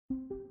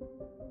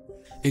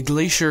A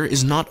glacier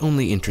is not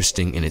only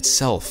interesting in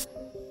itself,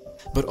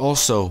 but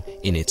also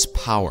in its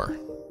power.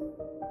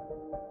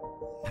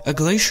 A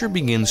glacier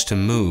begins to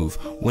move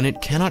when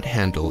it cannot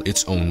handle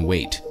its own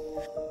weight.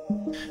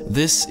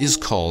 This is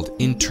called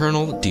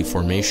internal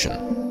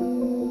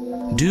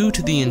deformation. Due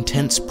to the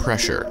intense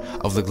pressure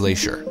of the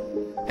glacier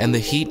and the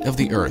heat of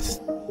the earth,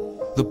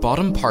 the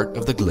bottom part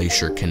of the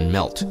glacier can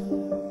melt.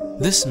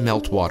 This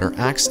meltwater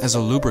acts as a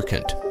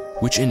lubricant,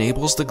 which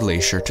enables the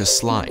glacier to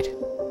slide.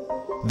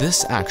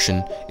 This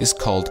action is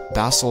called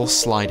basal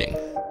sliding.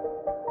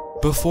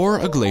 Before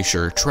a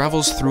glacier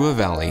travels through a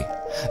valley,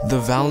 the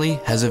valley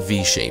has a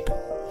V shape,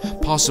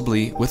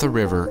 possibly with a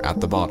river at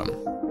the bottom.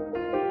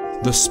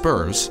 The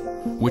spurs,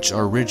 which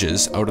are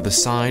ridges out of the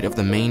side of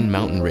the main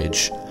mountain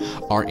ridge,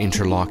 are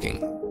interlocking,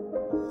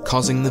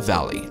 causing the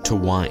valley to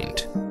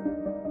wind.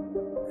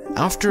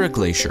 After a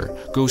glacier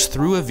goes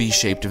through a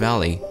V-shaped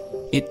valley,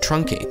 it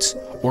truncates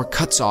or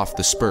cuts off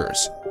the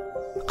spurs,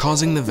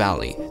 causing the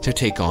valley to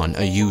take on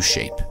a U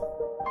shape.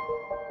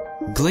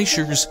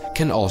 Glaciers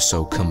can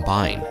also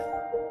combine.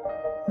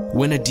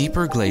 When a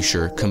deeper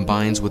glacier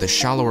combines with a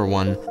shallower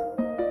one,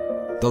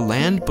 the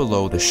land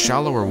below the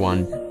shallower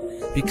one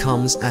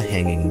becomes a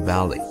hanging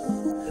valley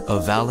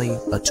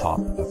atop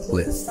a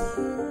cliff.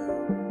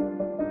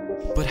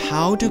 But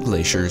how do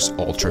glaciers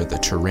alter the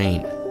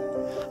terrain?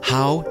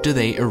 How do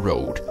they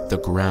erode the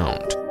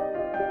ground?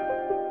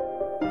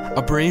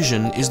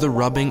 Abrasion is the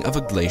rubbing of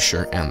a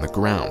glacier and the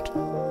ground.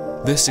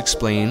 This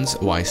explains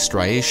why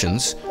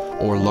striations,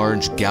 or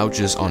large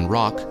gouges on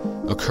rock,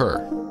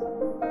 occur.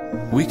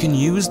 We can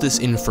use this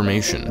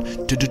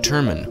information to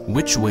determine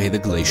which way the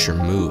glacier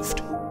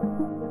moved.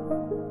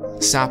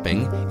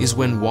 Sapping is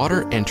when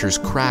water enters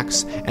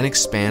cracks and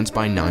expands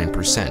by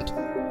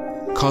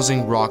 9%,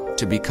 causing rock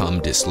to become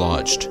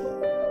dislodged.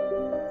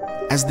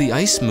 As the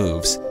ice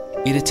moves,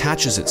 it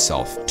attaches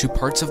itself to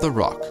parts of the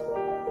rock,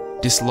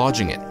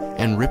 dislodging it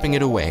and ripping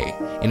it away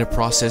in a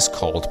process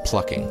called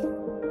plucking.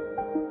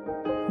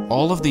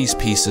 All of these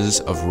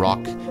pieces of rock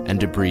and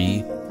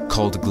debris,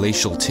 called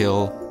glacial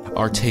till,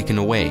 are taken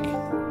away.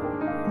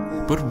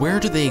 But where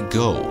do they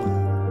go?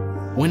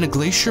 When a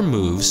glacier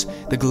moves,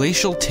 the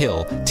glacial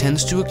till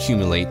tends to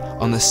accumulate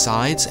on the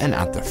sides and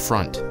at the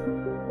front.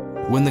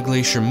 When the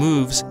glacier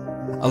moves,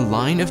 a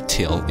line of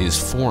till is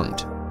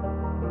formed.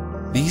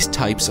 These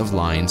types of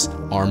lines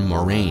are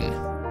moraine.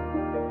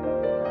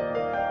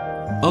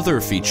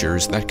 Other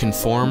features that can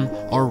form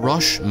are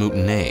roches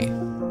moutonnées,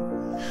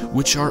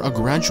 which are a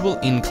gradual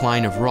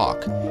incline of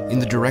rock in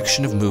the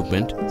direction of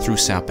movement through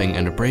sapping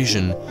and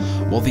abrasion,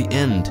 while the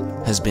end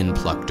has been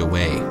plucked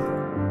away.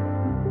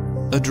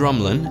 A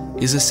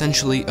drumlin is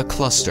essentially a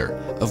cluster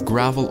of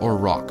gravel or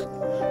rock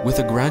with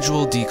a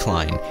gradual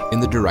decline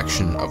in the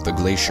direction of the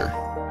glacier.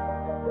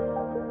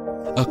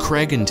 A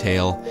crag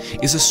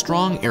is a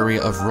strong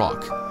area of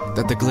rock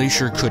that the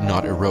glacier could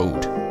not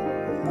erode,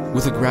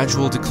 with a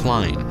gradual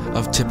decline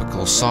of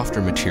typical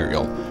softer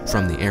material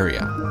from the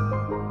area.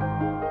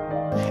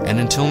 And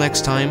until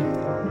next time,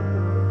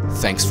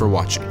 thanks for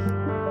watching.